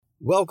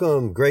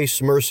Welcome, grace,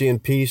 mercy,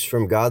 and peace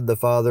from God the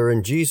Father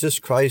and Jesus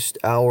Christ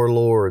our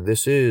Lord.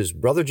 This is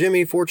Brother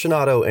Jimmy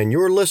Fortunato, and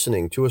you're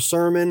listening to a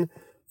sermon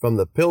from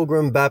the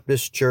Pilgrim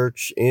Baptist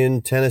Church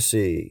in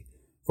Tennessee.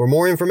 For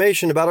more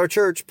information about our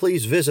church,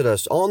 please visit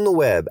us on the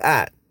web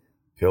at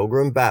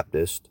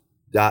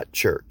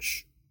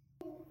pilgrimbaptist.church.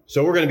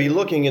 So we're going to be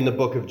looking in the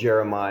book of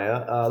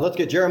Jeremiah. Let's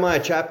get Jeremiah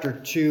chapter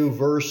 2,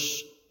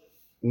 verse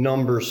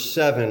number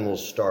 7. We'll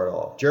start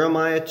off.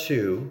 Jeremiah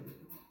 2.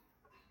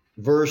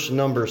 Verse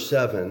number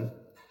 7,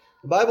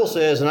 the Bible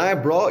says, "And I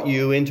have brought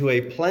you into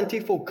a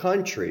plentiful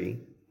country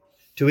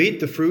to eat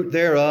the fruit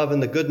thereof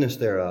and the goodness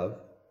thereof.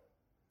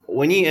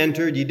 When ye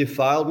entered, ye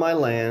defiled my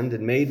land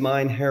and made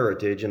mine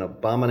heritage an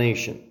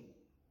abomination.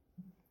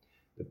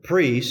 The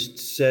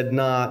priests said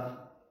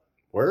not,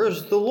 Where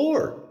is the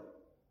Lord?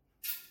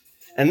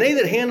 And they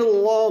that handle the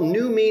law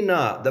knew me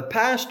not. The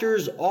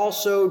pastors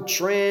also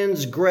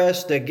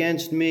transgressed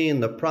against me,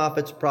 and the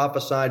prophets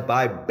prophesied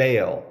by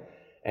Baal,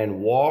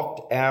 and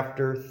walked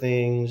after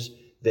things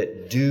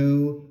that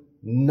do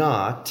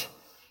not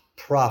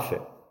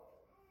profit."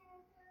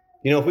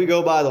 You know, if we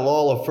go by the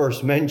law of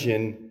first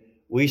mention,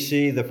 we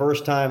see the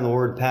first time the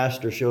word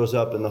pastor shows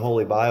up in the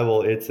Holy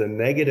Bible, it's a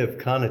negative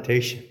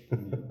connotation.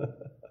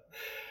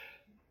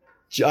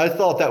 I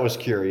thought that was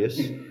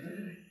curious.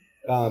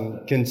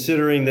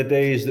 Considering the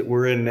days that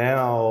we're in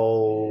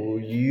now,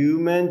 you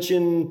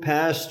mention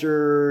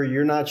pastor,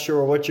 you're not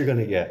sure what you're going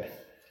to get.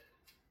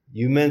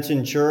 You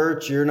mention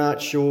church, you're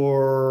not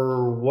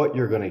sure what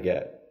you're going to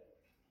get.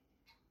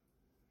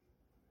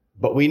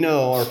 But we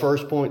know, our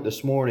first point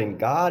this morning,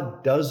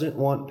 God doesn't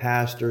want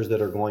pastors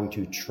that are going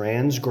to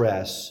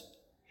transgress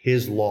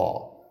His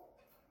law.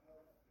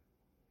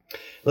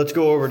 Let's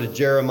go over to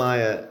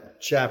Jeremiah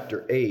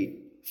chapter 8.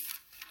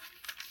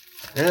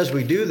 And as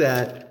we do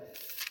that,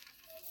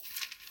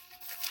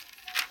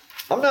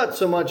 I'm not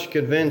so much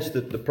convinced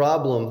that the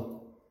problem,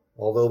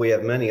 although we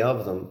have many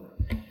of them,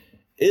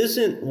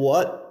 isn't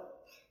what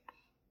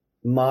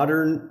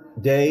modern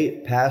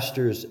day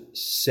pastors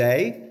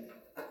say.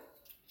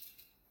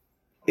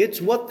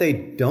 It's what they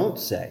don't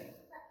say.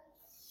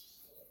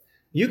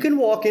 You can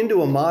walk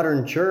into a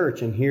modern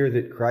church and hear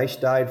that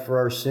Christ died for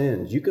our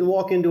sins. You can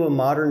walk into a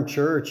modern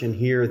church and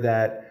hear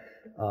that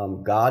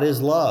God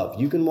is love.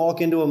 You can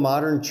walk into a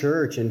modern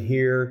church and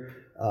hear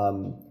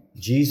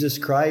Jesus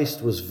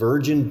Christ was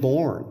virgin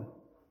born.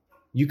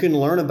 You can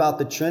learn about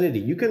the Trinity.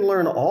 You can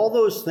learn all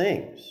those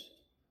things.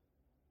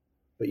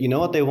 But you know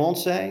what they won't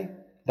say?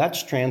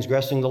 That's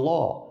transgressing the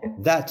law.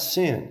 That's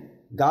sin.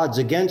 God's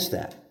against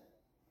that.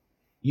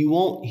 You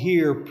won't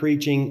hear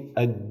preaching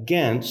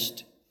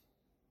against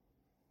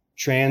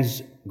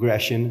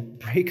transgression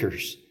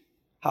breakers.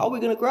 How are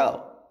we going to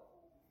grow?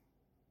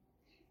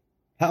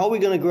 How are we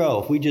going to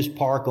grow if we just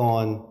park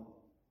on,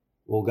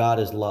 well, God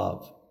is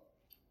love?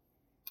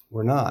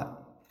 We're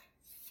not.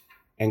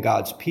 And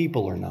God's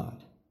people are not.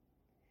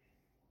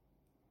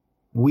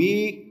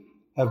 We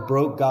have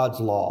broke God's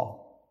law.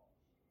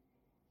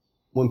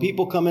 When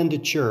people come into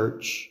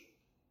church,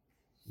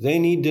 they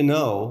need to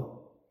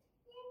know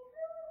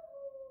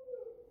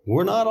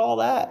we're not all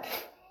that.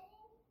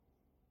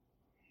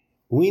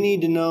 We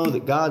need to know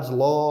that God's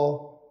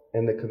law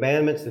and the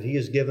commandments that He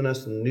has given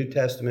us in the New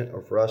Testament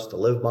are for us to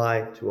live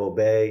by, to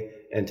obey,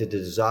 and to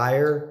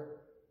desire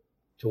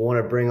to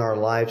want to bring our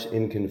lives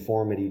in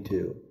conformity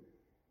to.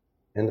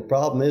 And the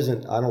problem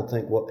isn't, I don't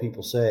think, what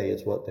people say,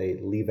 it's what they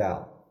leave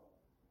out.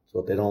 It's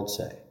what they don't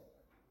say.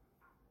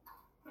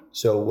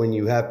 So when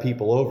you have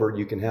people over,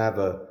 you can have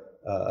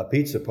a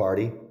pizza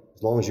party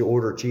as long as you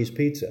order cheese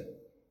pizza.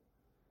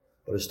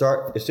 But as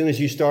soon as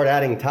you start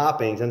adding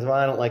toppings, and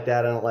I don't like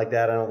that, I don't like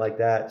that, I don't like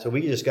that. So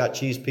we just got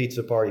cheese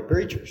pizza party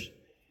preachers.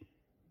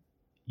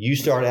 You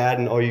start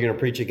adding, oh, you're going to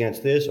preach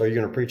against this, or you're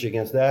going to preach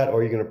against that,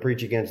 or you're going to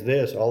preach against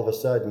this. All of a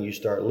sudden, you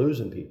start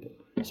losing people.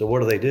 So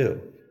what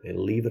do? They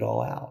leave it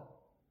all out.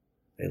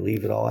 They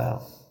leave it all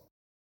out.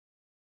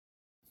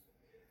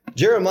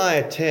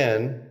 Jeremiah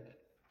 10.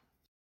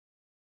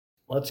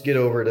 Let's get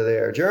over to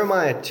there.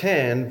 Jeremiah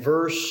 10,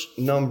 verse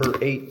number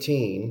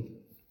 18.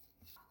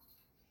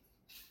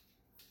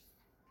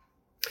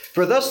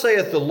 "For thus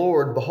saith the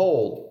Lord,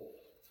 Behold,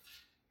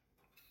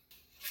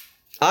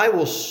 I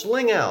will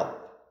sling out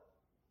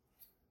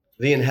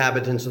the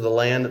inhabitants of the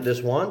land at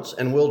this once,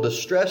 and will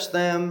distress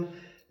them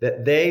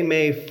that they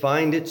may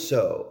find it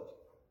so.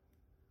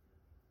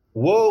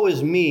 Woe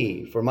is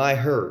me for my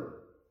hurt.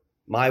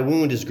 My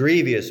wound is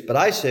grievous, but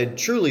I said,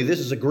 Truly, this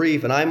is a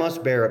grief, and I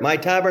must bear it. My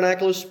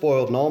tabernacle is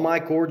spoiled, and all my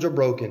cords are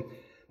broken.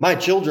 My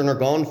children are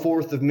gone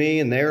forth of me,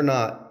 and they are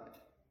not.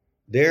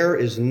 There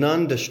is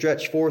none to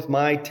stretch forth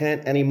my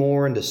tent any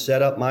more, and to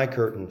set up my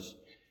curtains.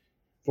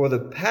 For the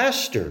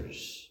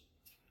pastors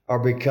are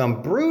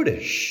become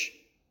brutish,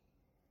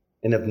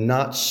 and have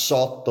not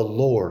sought the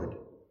Lord.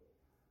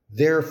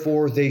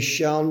 Therefore they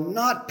shall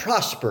not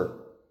prosper,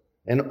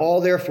 and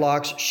all their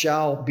flocks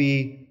shall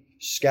be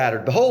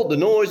scattered. Behold, the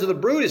noise of the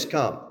brood is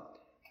come,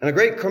 and a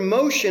great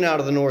commotion out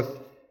of the north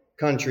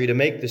country to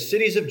make the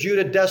cities of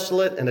Judah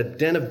desolate and a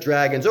den of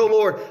dragons. O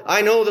Lord,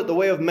 I know that the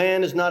way of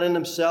man is not in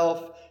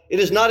himself. It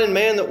is not in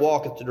man that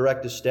walketh to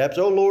direct his steps.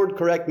 O Lord,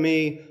 correct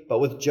me, but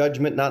with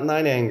judgment, not in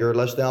thine anger,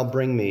 lest thou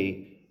bring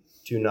me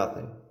to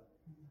nothing.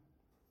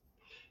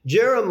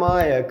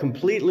 Jeremiah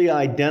completely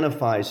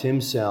identifies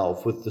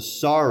himself with the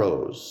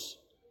sorrows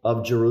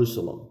of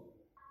Jerusalem.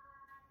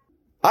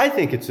 I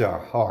think it's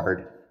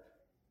hard.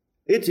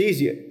 It's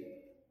easy.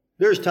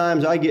 There's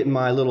times I get in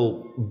my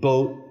little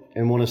boat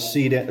and want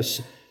to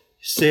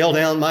sail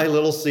down my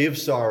little sea of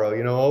sorrow.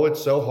 Oh,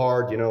 it's so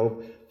hard,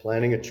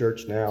 planning a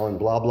church now and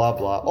blah, blah,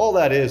 blah. All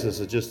that is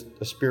just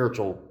a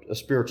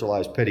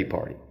spiritualized pity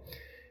party.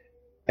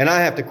 And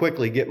I have to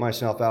quickly get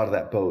myself out of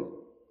that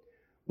boat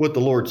with the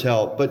Lord's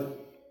help. But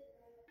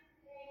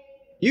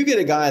you get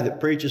a guy that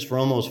preaches for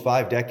almost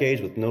 5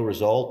 decades with no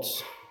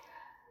results,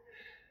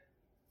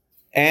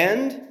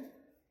 and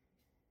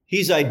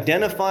he's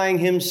identifying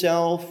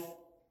himself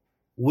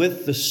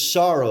with the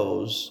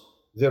sorrows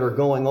that are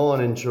going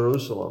on in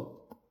Jerusalem.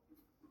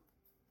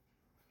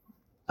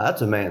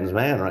 That's a man's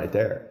man right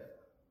there.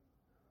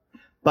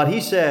 But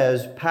he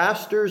says,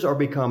 pastors are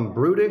become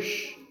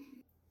brutish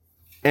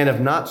and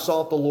have not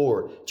sought the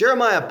Lord.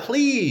 Jeremiah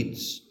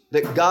pleads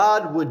that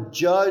God would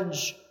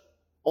judge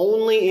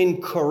only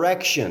in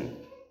correction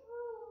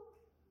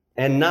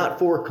and not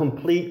for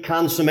complete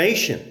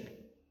consummation.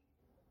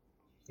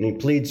 And he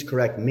pleads,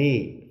 correct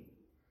me.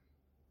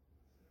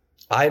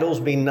 Idols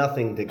be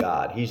nothing to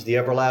God. He's the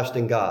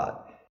everlasting God.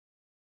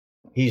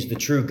 He's the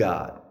true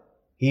God.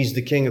 He's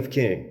the King of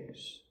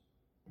Kings.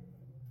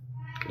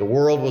 The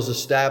world was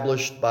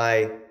established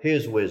by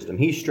His wisdom.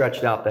 He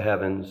stretched out the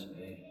heavens.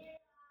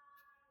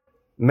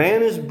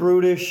 Man is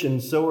brutish,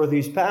 and so are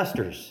these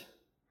pastors.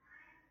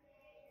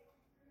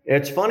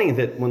 It's funny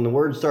that when the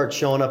word starts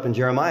showing up in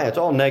Jeremiah, it's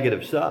all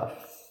negative stuff.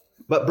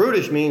 But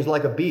brutish means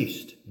like a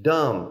beast,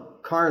 dumb,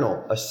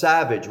 carnal, a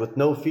savage with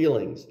no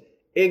feelings,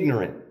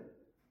 ignorant,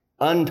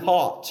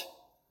 untaught.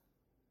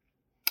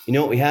 You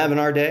know what we have in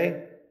our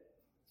day?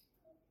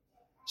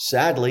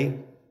 Sadly,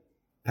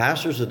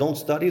 pastors that don't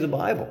study the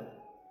Bible.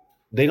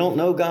 They don't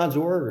know God's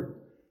Word.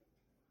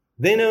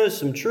 They know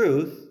some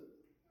truth,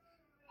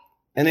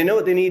 and they know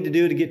what they need to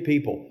do to get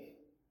people.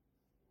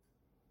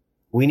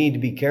 We need to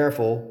be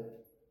careful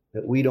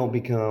that we don't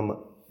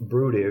become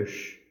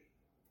brutish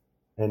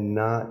and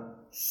not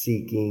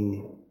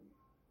seeking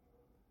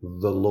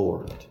the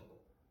Lord.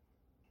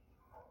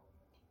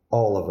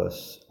 All of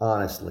us,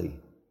 honestly.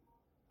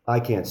 I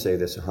can't say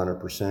this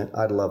 100%.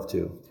 I'd love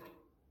to.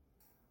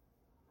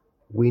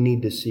 We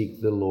need to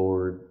seek the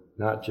Lord,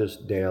 not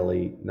just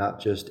daily, not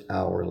just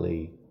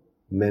hourly,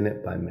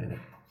 minute by minute.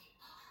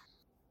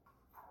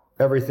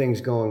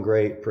 Everything's going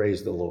great,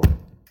 praise the Lord.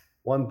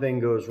 One thing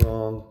goes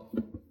wrong,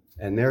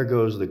 and there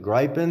goes the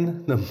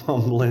griping, the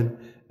mumbling,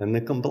 and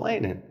the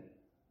complaining.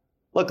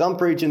 Look, I'm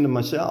preaching to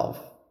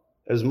myself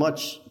as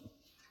much.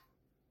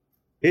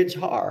 It's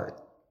hard.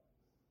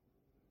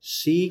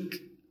 Seek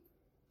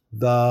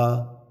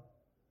the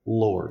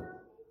Lord.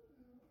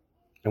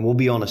 And we'll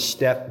be on a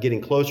step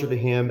getting closer to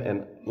Him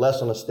and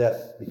less on a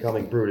step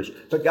becoming brutish.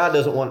 But God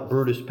doesn't want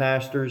brutish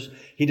pastors.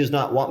 He does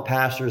not want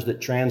pastors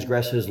that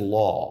transgress His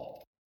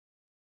law.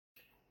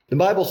 The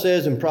Bible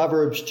says in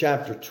Proverbs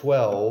chapter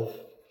 12,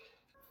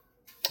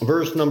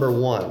 verse number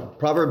 1,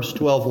 Proverbs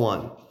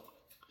 12:1,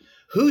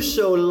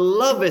 whoso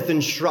loveth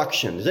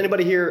instruction. Does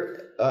anybody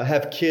here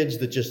have kids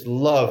that just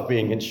love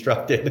being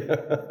instructed?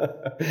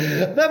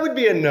 That would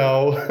be a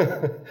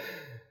no.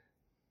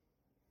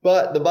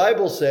 But the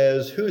Bible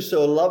says,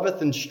 whoso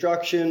loveth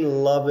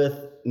instruction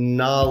loveth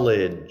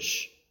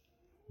knowledge.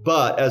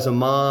 But as a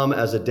mom,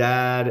 as a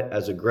dad,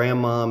 as a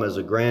grandmom, as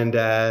a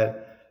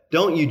granddad,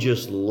 don't you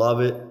just love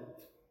it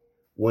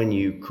when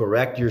you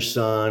correct your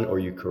son or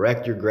you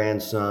correct your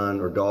grandson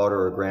or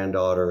daughter or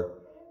granddaughter,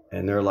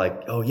 and they're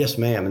like, oh, yes,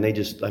 ma'am. And they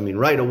just,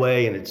 right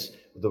away, and it's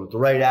the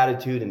right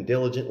attitude and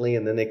diligently,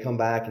 and then they come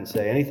back and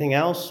say, anything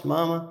else,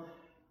 Mama?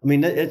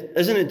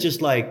 Isn't it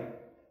just like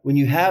when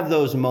you have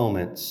those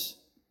moments,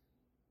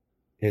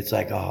 it's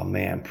like, oh,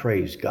 man,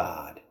 praise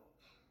God.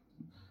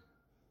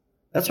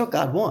 That's what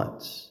God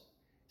wants.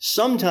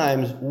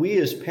 Sometimes we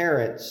as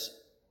parents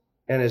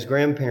and as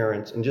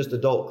grandparents and just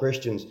adult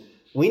Christians,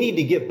 we need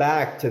to get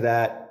back to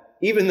that,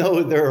 even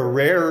though there are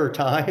rarer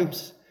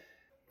times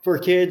for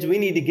kids, we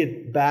need to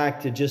get back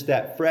to just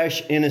that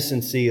fresh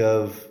innocency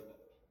of,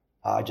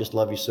 I just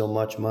love you so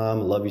much, Mom.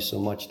 I love you so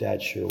much,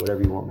 Dad. Sure,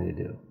 whatever you want me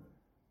to do.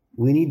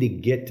 We need to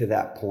get to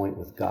that point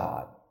with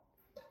God.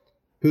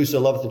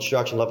 Whoso loveth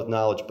instruction, loveth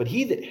knowledge. But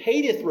he that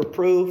hateth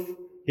reproof,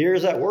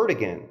 here's that word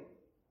again,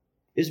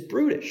 is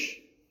brutish.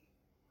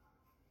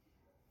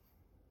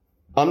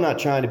 I'm not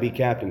trying to be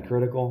Captain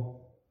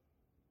Critical,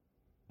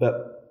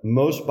 but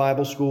most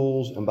Bible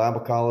schools and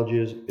Bible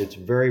colleges, it's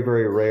very,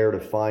 very rare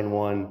to find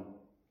one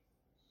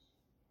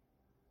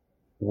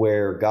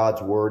where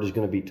God's Word is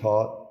going to be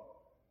taught,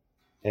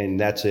 and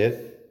that's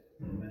it.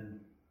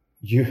 Amen.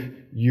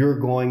 You're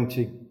going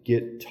to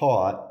get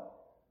taught.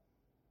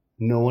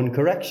 No one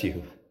corrects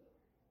you.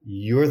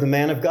 You're the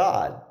man of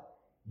God.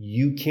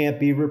 You can't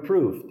be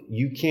reproved.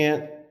 You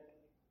can't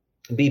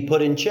be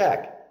put in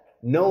check.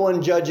 No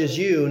one judges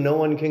you. No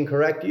one can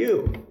correct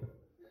you.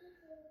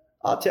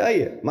 I'll tell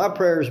you, my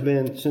prayer has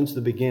been since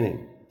the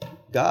beginning,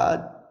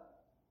 God,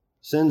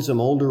 send some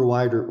older,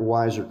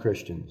 wiser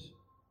Christians.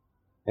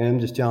 And I'm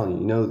just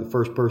telling you, the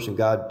first person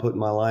God put in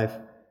my life?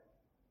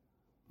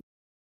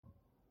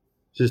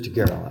 Sister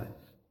Caroline.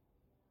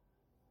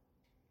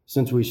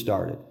 Since we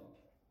started.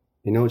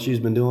 You know what she's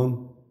been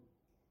doing?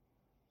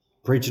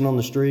 Preaching on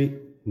the street?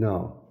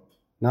 No.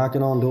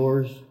 Knocking on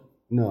doors?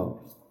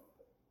 No.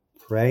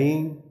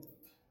 Praying,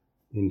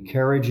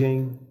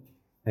 encouraging,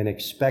 and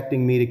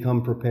expecting me to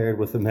come prepared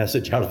with a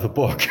message out of the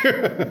book.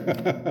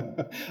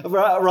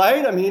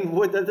 Right? I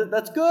mean,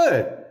 that's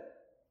good.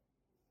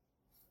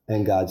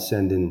 And God's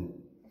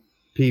sending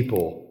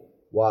people.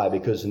 Why?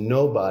 Because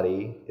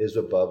nobody is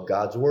above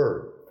God's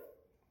word.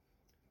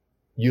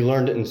 You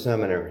learned it in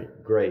seminary.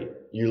 Great.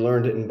 You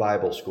learned it in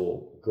Bible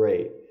school.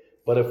 Great.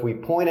 But if we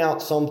point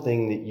out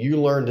something that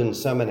you learned in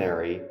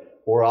seminary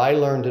or I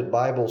learned at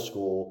Bible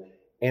school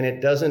and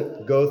it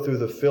doesn't go through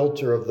the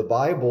filter of the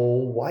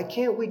Bible, why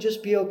can't we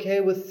just be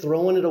okay with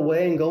throwing it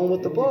away and going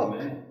with the book?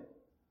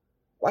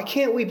 Why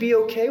can't we be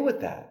okay with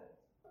that?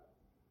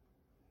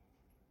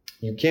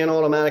 You can't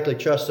automatically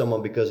trust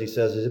someone because he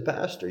says he's a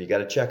pastor. You got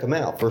to check him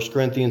out. 1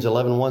 Corinthians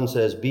 11:1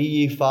 says, "Be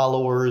ye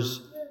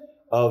followers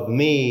of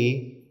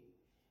me,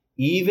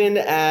 even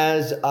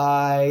as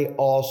I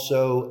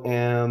also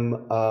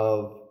am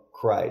of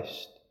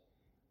Christ."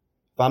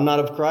 If I'm not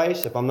of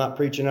Christ, if I'm not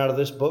preaching out of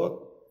this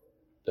book,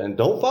 then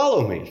don't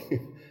follow me.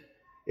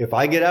 If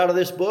I get out of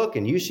this book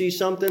and you see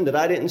something that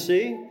I didn't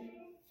see,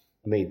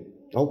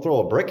 don't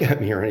throw a brick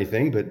at me or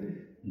anything, but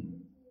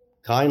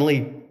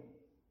kindly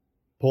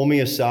pull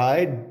me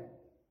aside,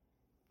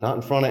 not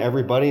in front of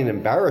everybody and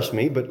embarrass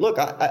me. But look,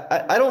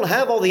 I don't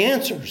have all the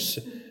answers.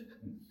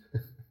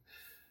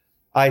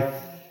 I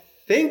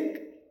think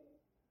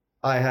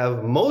I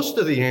have most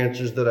of the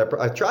answers that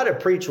I try to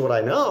preach what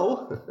I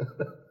know,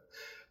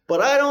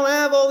 but I don't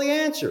have all the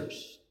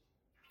answers.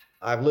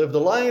 I've lived a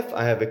life,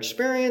 I have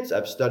experience,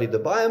 I've studied the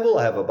Bible,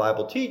 I have a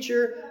Bible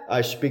teacher,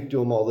 I speak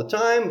to him all the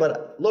time.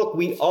 But look,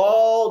 we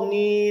all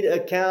need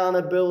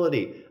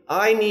accountability.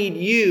 I need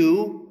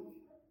you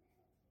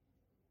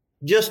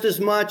just as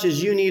much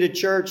as you need a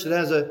church that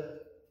has a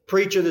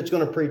preacher that's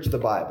going to preach the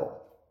Bible.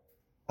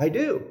 I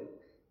do.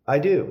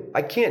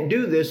 I can't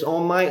do this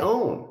on my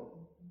own.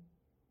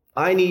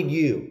 I need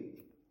you.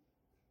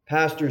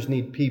 Pastors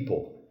need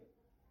people.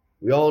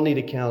 We all need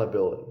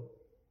accountability.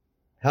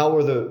 How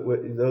were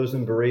those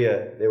in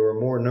Berea? They were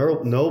more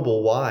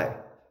noble. Why?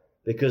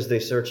 Because they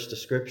searched the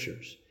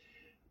Scriptures.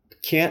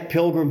 Can't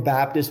Pilgrim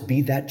Baptist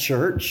be that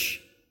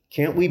church?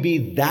 Can't we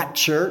be that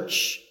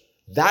church?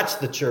 That's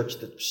the church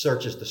that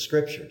searches the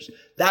Scriptures.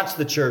 That's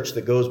the church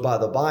that goes by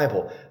the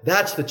Bible.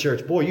 That's the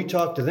church. Boy, you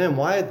talk to them.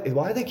 Why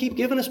do they keep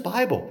giving us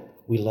Bible?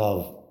 We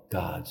love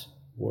God's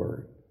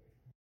Word.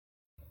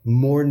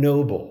 More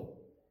noble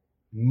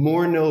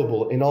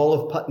in all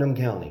of Putnam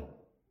County,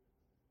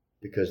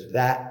 because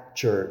that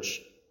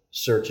church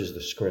searches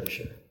the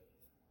Scripture.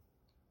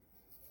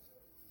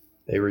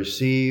 They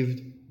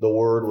received the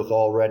Word with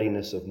all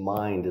readiness of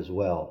mind as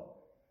well.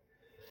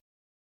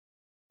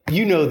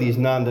 You know these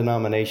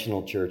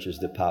non-denominational churches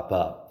that pop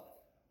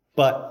up.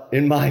 But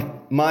in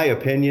my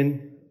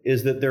opinion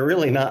is that they're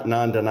really not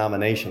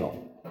non-denominational.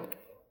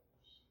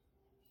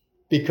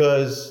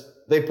 Because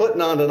they put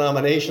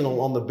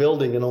non-denominational on the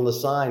building and on the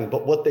sign,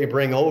 but what they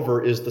bring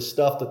over is the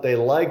stuff that they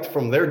liked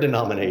from their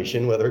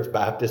denomination, whether it's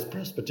Baptist,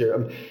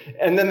 Presbyterian,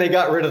 and then they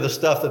got rid of the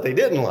stuff that they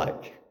didn't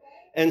like.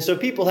 And so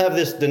people have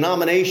this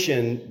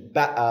denomination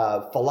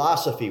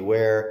philosophy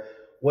where,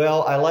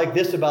 well, I like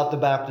this about the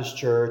Baptist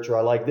church, or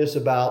I like this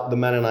about the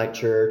Mennonite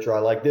church, or I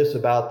like this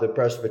about the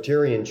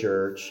Presbyterian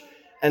church.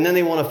 And then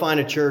they want to find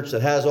a church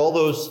that has all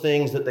those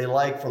things that they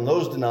like from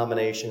those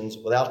denominations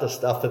without the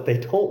stuff that they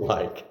don't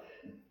like.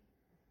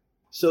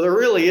 So there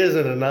really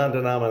isn't a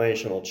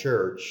non-denominational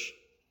church.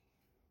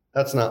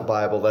 That's not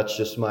Bible. That's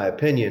just my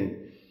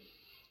opinion.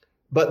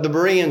 But the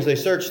Bereans, they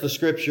searched the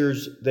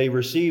Scriptures. They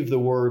received the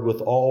Word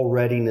with all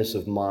readiness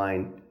of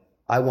mind.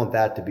 I want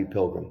that to be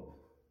Pilgrim.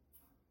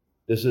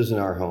 This isn't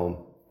our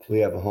home. We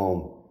have a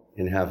home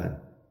in heaven.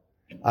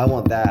 I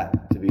want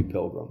that to be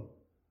Pilgrim.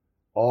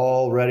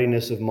 All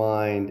readiness of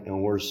mind,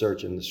 and we're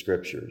searching the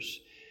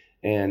Scriptures.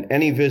 And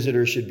any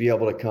visitor should be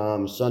able to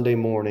come Sunday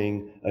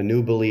morning, a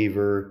new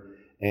believer,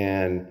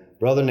 and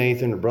Brother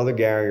Nathan or Brother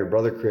Gary or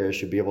Brother Chris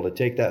should be able to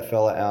take that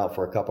fella out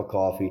for a cup of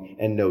coffee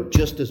and know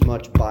just as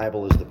much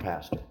Bible as the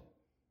pastor.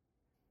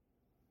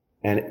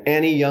 And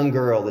any young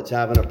girl that's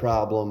having a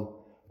problem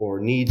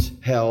or needs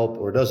help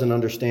or doesn't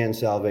understand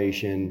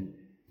salvation,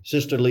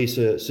 Sister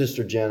Lisa,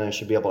 Sister Jenna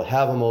should be able to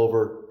have them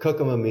over, cook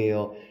them a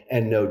meal,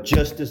 and know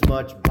just as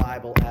much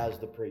Bible as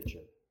the preacher.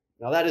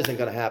 Now, that isn't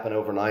going to happen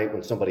overnight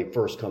when somebody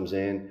first comes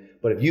in,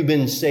 but if you've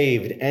been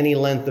saved any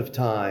length of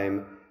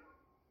time,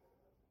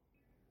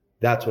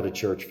 that's what a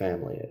church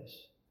family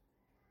is.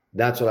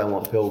 That's what I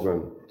want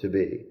Pilgrim to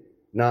be.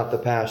 Not the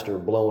pastor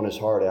blowing his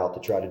heart out to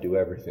try to do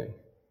everything.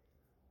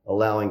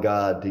 Allowing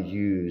God to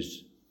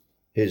use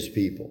his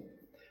people.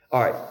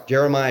 All right,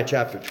 Jeremiah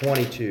chapter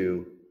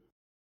 22.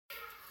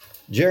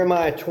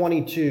 Jeremiah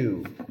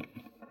 22.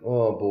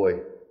 Oh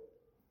boy.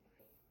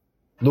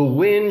 The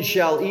wind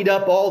shall eat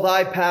up all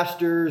thy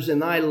pastors,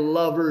 and thy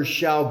lovers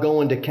shall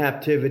go into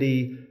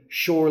captivity.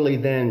 Surely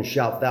then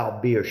shalt thou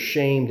be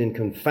ashamed and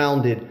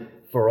confounded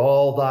for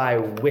all thy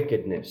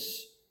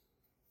wickedness.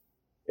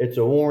 It's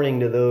a warning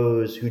to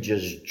those who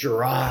just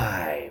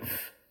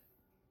drive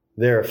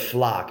their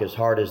flock as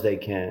hard as they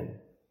can.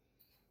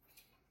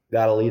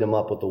 God will eat them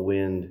up with the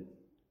wind,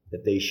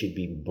 that they should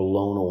be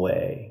blown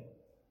away.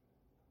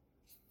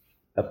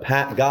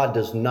 God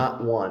does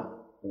not want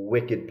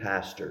wicked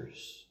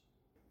pastors.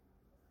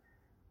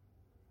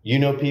 You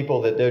know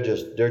people that they're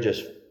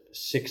just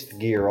sixth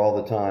gear all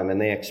the time, and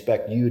they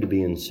expect you to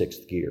be in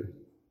sixth gear.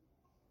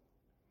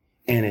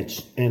 And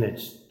it's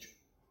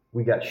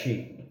we got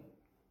sheep.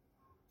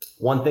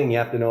 One thing you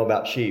have to know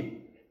about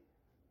sheep,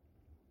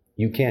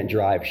 you can't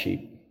drive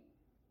sheep.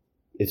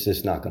 It's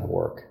just not going to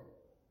work.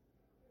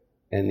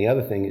 And the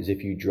other thing is,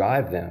 if you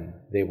drive them,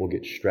 they will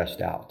get stressed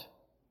out.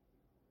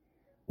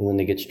 And when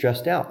they get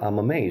stressed out, I'm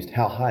amazed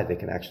how high they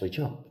can actually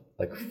jump.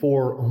 Like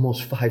 4,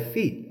 almost 5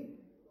 feet.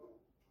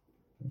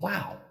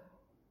 Wow.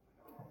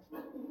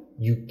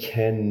 You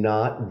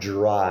cannot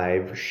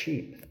drive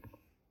sheep.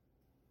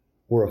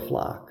 We're a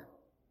flock.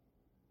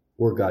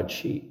 We're God's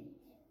sheep.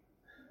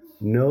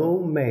 No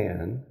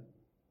man,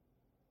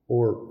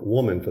 or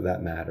woman for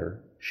that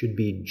matter, should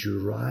be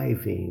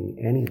driving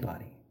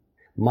anybody.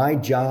 My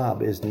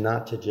job is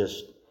not to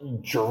just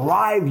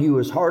drive you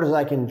as hard as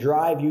I can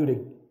drive you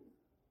to.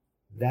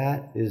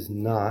 That is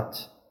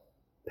not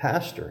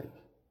pastoring.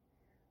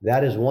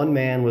 That is one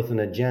man with an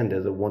agenda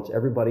that wants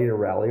everybody to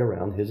rally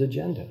around his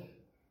agenda.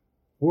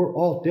 We're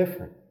all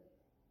different.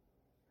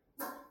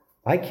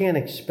 I can't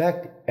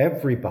expect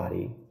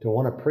everybody to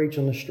want to preach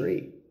on the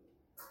street.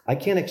 I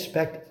can't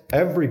expect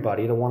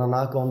everybody to want to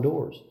knock on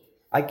doors.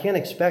 I can't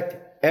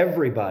expect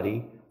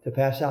everybody to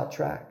pass out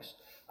tracts.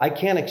 I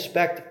can't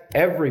expect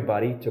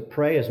everybody to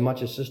pray as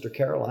much as Sister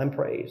Caroline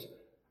prays.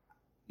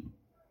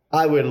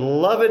 I would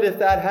love it if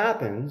that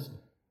happens,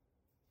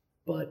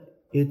 but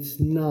it's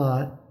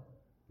not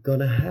going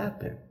to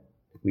happen.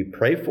 We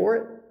pray for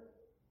it.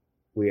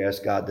 We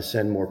ask God to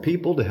send more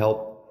people to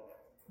help,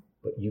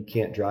 but you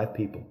can't drive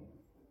people.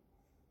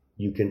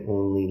 You can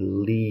only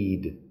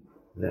lead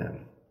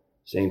them.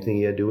 Same thing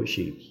you had to do with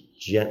sheep.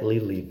 Gently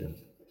lead them.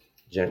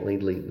 Gently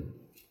lead them.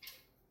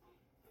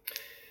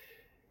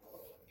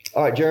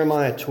 All right,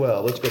 Jeremiah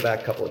 12. Let's go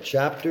back a couple of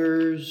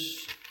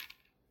chapters.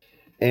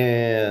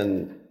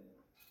 And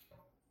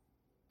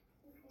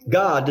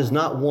God does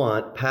not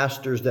want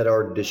pastors that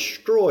are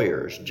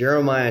destroyers.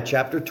 Jeremiah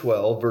chapter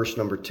 12, verse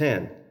number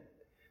 10.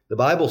 The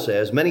Bible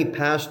says, "Many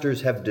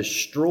pastors have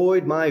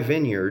destroyed my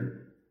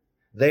vineyard.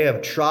 They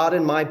have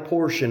trodden my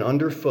portion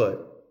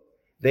underfoot.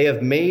 They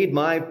have made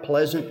my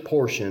pleasant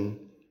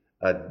portion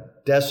a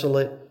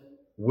desolate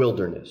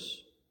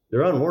wilderness."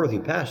 They're unworthy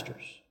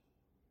pastors.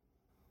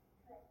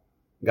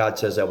 God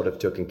says, I would have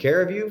taken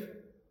care of you.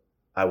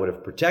 I would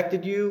have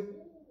protected you,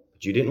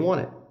 but you didn't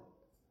want it.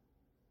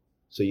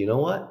 So you know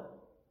what?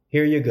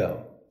 Here you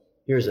go.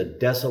 Here's a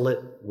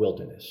desolate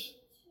wilderness.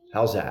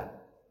 How's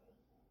that?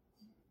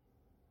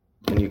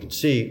 And you can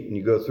see, when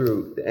you go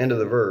through the end of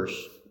the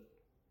verse,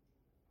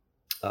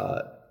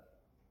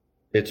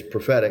 it's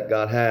prophetic.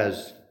 God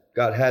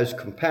has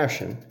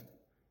compassion,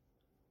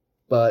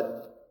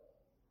 but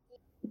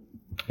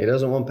He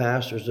doesn't want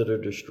pastors that are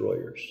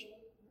destroyers.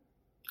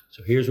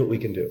 So here's what we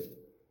can do.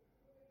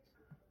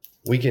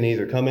 We can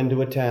either come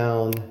into a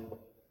town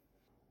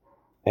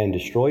and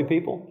destroy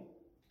people,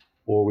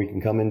 or we can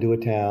come into a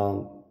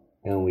town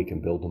and we can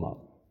build them up.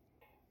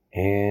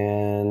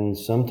 And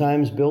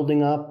sometimes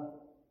building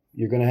up,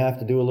 you're going to have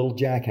to do a little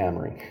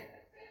jackhammering.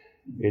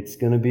 It's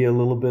going to be a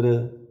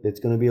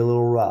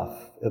little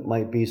rough. It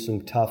might be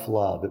some tough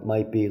love. It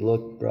might be,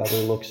 look, brother,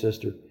 look,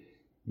 sister,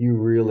 you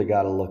really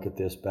got to look at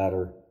this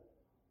better.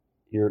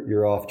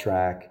 You're off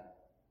track.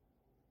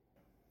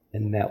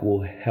 And that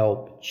will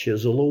help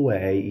chisel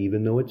away,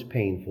 even though it's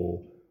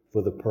painful,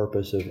 for the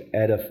purpose of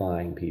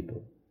edifying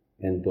people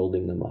and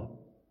building them up.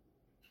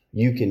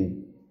 You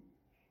can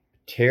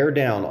tear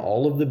down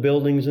all of the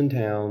buildings in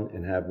town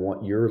and have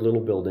your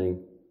little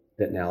building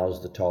that now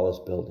is the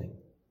tallest building.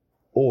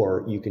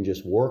 Or you can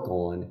just work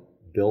on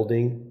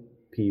building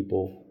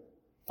people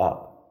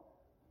up.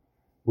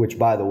 Which,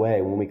 by the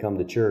way, when we come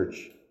to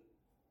church,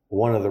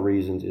 one of the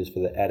reasons is for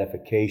the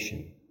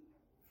edification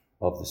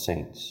of the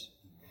saints.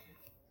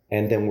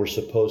 And then we're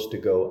supposed to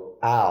go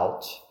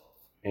out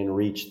and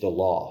reach the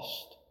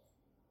lost.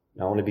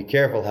 Now, I want to be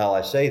careful how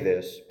I say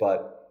this,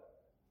 but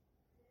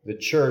the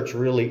church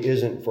really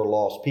isn't for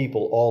lost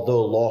people,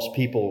 although lost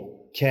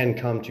people can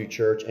come to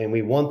church, and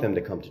we want them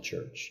to come to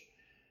church.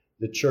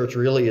 The church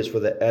really is for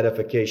the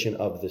edification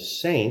of the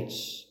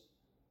saints,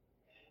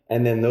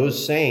 and then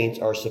those saints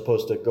are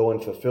supposed to go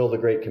and fulfill the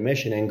Great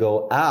Commission and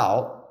go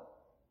out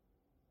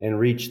and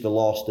reach the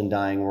lost and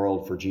dying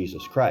world for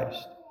Jesus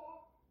Christ.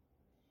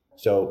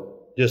 So,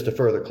 just to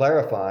further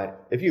clarify,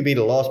 if you meet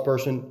a lost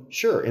person,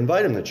 sure,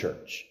 invite them to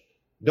church.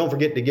 Don't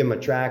forget to give them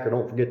a tract, or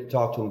don't forget to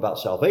talk to them about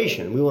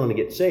salvation. We want them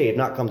to get saved,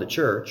 not come to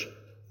church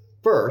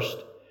first.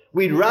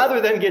 We'd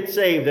rather them get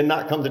saved than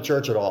not come to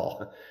church at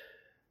all.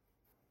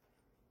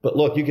 But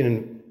look, you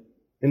can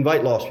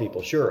invite lost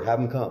people. Sure, have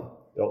them come.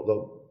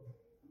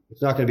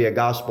 It's not going to be a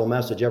gospel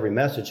message every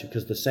message,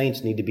 because the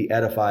saints need to be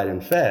edified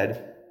and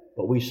fed,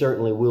 but we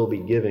certainly will be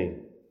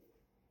giving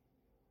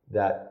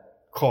that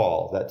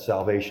call, that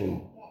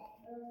salvation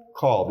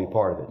call, be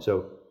part of it.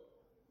 So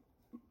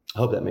I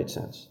hope that made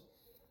sense.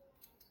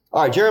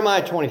 All right,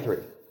 Jeremiah 23.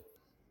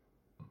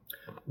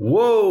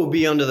 Woe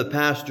be unto the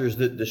pastors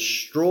that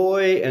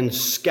destroy and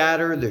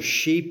scatter the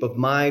sheep of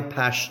my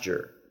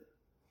pasture,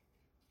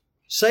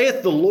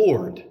 saith the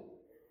Lord.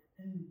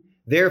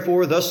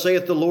 Therefore, thus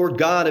saith the Lord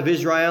God of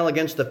Israel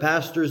against the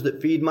pastors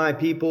that feed my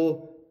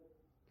people,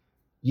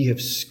 ye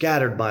have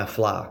scattered my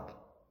flock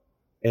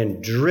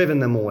and driven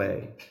them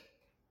away,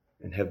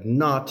 and have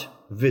not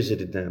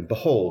visited them.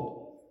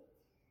 Behold,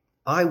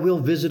 I will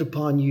visit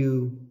upon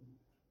you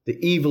the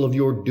evil of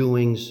your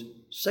doings,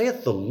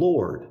 saith the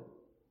Lord,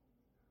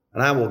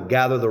 and I will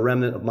gather the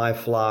remnant of my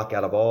flock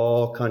out of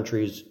all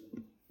countries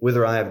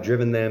whither I have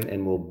driven them,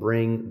 and will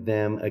bring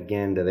them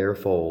again to their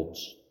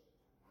folds.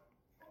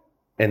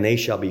 And they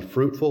shall be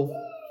fruitful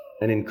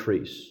and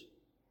increase.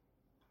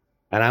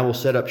 And I will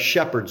set up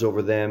shepherds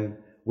over them,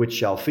 which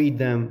shall feed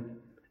them,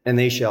 and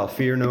they shall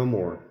fear no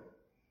more,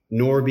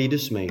 nor be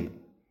dismayed,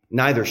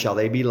 neither shall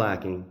they be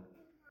lacking,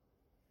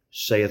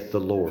 saith the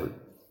Lord.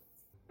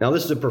 Now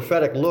this is a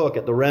prophetic look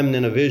at the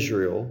remnant of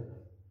Israel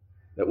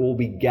that will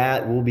be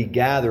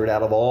gathered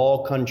out of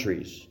all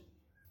countries.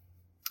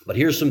 But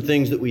here's some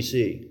things that we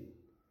see.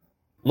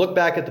 Look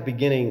back at the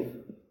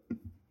beginning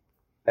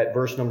at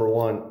verse number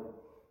 1.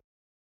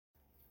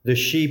 The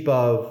sheep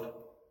of,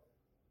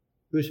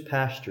 whose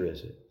pasture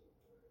is it?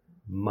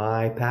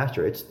 My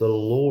pasture. It's the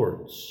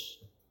Lord's.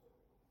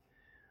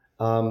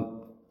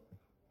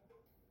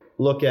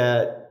 Look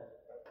at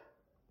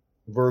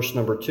verse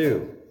number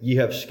 2. Ye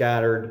have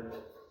scattered.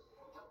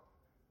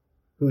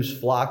 Whose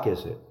flock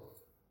is it?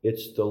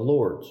 It's the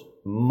Lord's.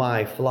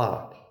 My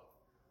flock.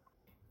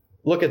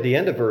 Look at the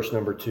end of verse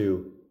number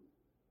 2.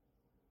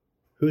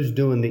 Who's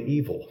doing the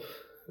evil?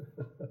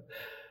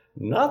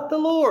 Not the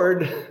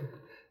Lord.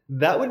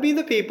 That would be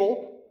the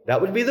people.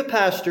 That would be the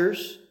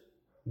pastors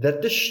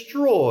that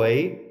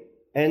destroy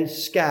and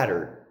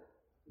scatter.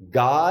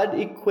 God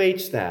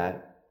equates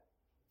that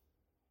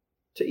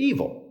to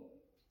evil.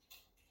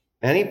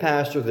 Any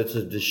pastor that's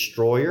a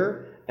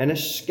destroyer and a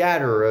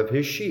scatterer of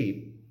his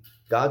sheep,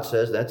 God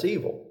says that's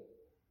evil.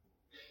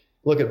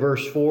 Look at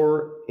verse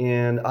 4.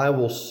 And I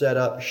will set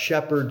up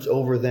shepherds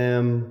over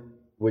them,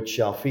 which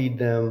shall feed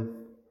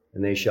them,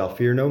 and they shall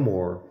fear no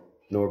more,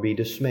 nor be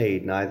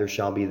dismayed, neither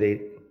shall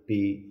they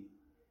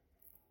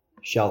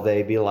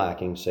be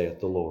lacking, saith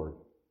the Lord.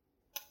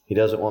 He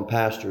doesn't want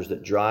pastors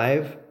that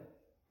drive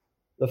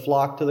the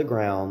flock to the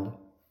ground,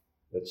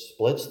 that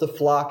splits the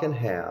flock in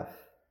half,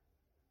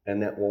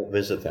 and that won't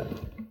visit them.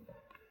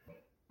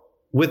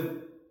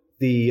 With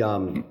the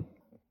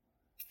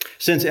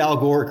since Al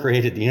Gore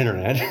created the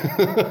internet,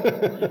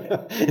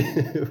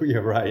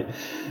 you're right,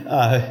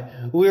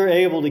 we were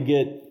able to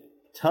get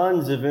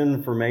tons of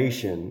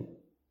information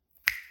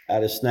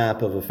at a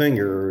snap of a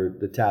finger or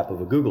the tap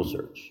of a Google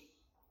search.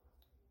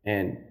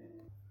 And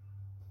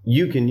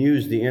you can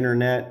use the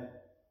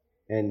internet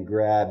and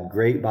grab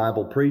great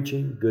Bible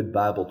preaching, good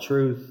Bible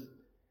truth,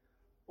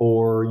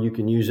 or you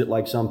can use it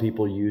like some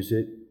people use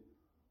it,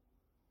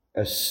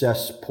 a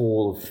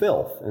cesspool of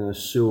filth and a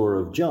sewer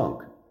of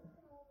junk.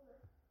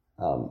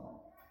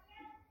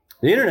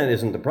 The internet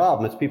isn't the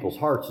problem, it's people's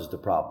hearts is the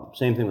problem.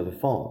 Same thing with the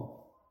phone.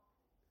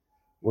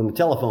 When the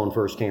telephone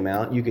first came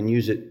out, you can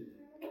use it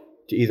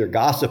to either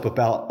gossip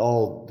about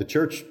all the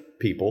church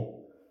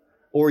people,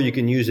 or you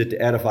can use it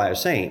to edify a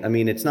saint. I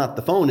mean, it's not,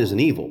 the phone isn't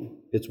evil.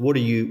 It's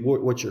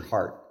what's your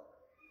heart?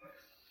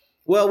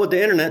 Well, with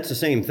the internet, it's the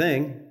same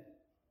thing.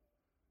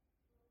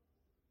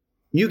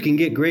 You can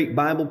get great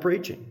Bible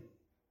preaching.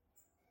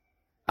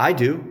 I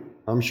do.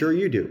 I'm sure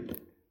you do.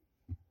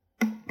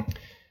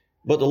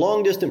 But the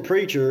long-distance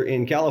preacher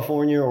in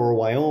California or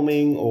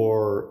Wyoming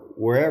or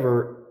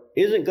wherever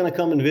isn't going to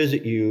come and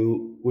visit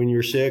you when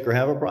you're sick or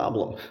have a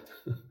problem.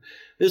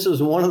 This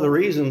is one of the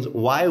reasons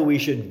why we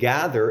should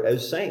gather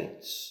as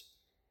saints,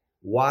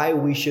 why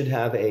we should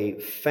have a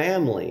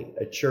family,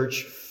 a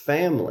church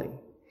family,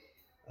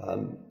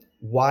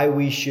 why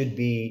we should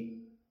be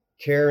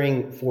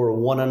caring for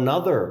one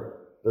another.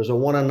 There's a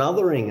one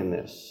anothering in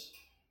this.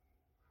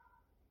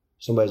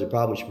 Somebody has a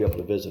problem, we should be able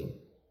to visit them.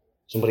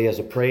 Somebody has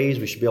a praise,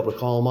 we should be able to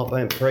call them up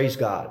and praise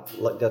God.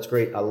 That's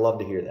great. I love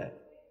to hear that.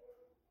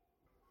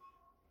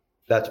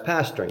 That's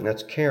pastoring,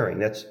 that's caring,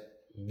 that's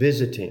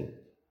visiting.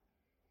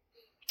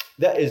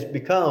 That has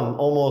become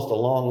almost a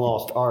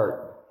long-lost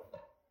art.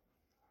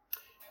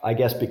 I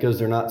guess because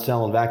they're not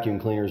selling vacuum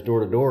cleaners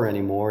door to door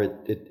anymore,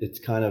 it's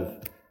kind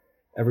of,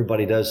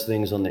 everybody does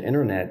things on the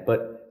internet.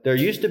 But there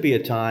used to be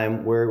a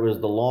time where it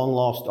was the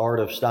long-lost art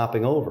of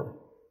stopping over.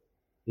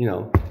 You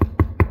know,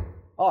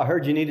 oh, I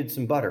heard you needed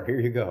some butter. Here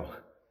you go.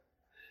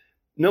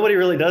 Nobody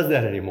really does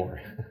that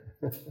anymore.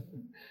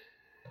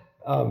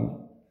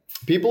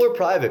 People are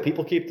private.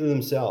 People keep to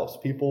themselves.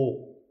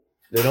 People,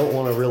 they don't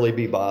want to really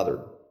be bothered.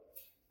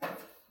 All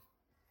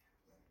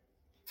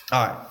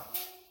right.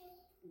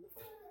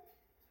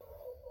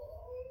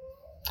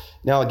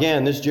 Now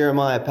again, this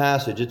Jeremiah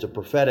passage, it's a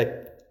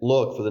prophetic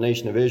look for the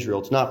nation of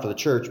Israel. It's not for the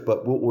church,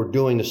 but what we're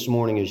doing this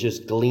morning is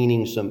just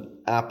gleaning some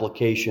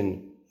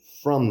application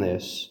from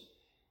this.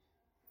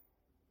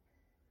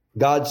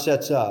 God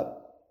sets up,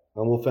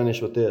 and we'll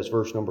finish with this,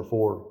 verse number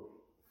 4,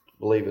 I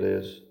believe it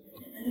is.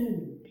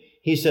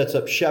 He sets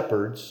up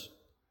shepherds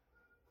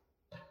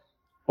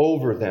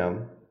over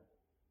them,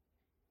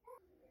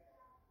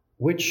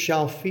 which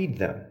shall feed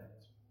them.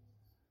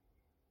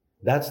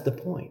 That's the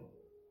point.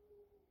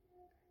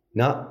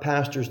 Not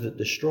pastors that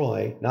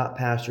destroy, not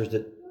pastors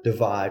that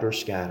divide or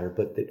scatter,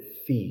 but that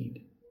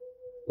feed.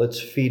 Let's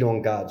feed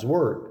on God's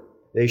word.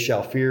 They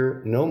shall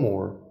fear no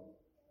more,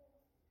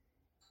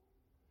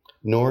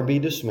 nor be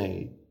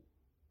dismayed,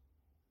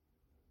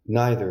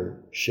 neither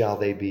shall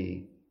they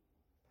be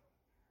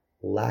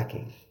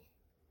lacking.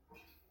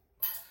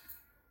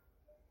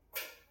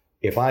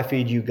 If I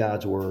feed you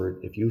God's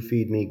word, if you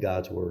feed me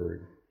God's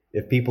word,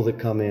 if people that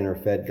come in are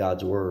fed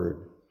God's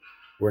word,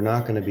 we're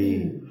not going to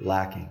be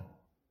lacking.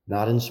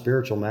 Not in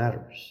spiritual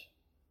matters.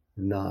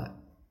 We're not.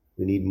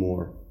 We need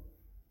more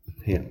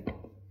of Him.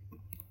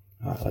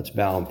 All right, let's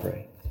bow and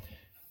pray.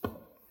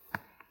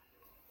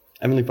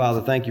 Heavenly Father,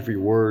 thank you for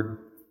your word.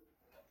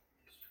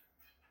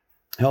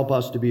 Help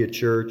us to be a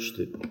church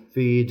that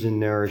feeds and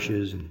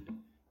nourishes and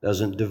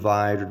doesn't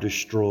divide or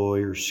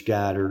destroy or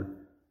scatter.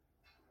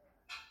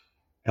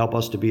 Help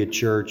us to be a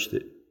church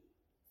that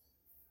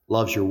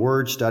loves your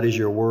word, studies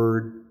your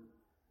word.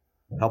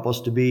 Help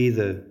us to be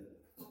the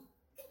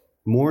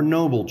more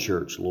noble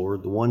church,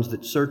 Lord, the ones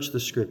that search the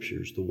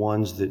Scriptures, the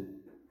ones that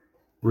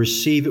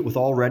receive it with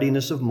all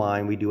readiness of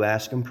mind. We do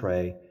ask and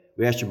pray.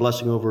 We ask your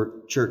blessing over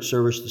church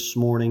service this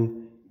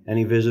morning,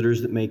 any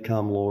visitors that may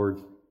come, Lord.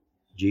 In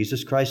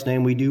Jesus Christ's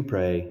name we do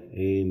pray.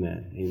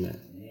 Amen.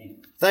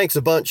 Amen. Thanks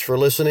a bunch for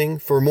listening.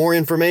 For more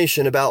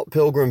information about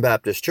Pilgrim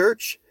Baptist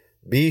Church,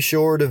 be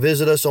sure to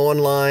visit us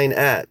online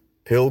at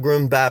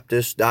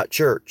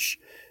pilgrimbaptist.church,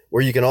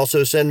 where you can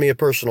also send me a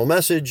personal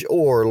message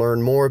or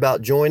learn more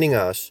about joining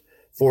us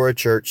for a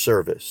church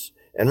service.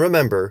 And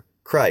remember,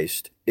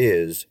 Christ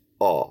is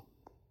all.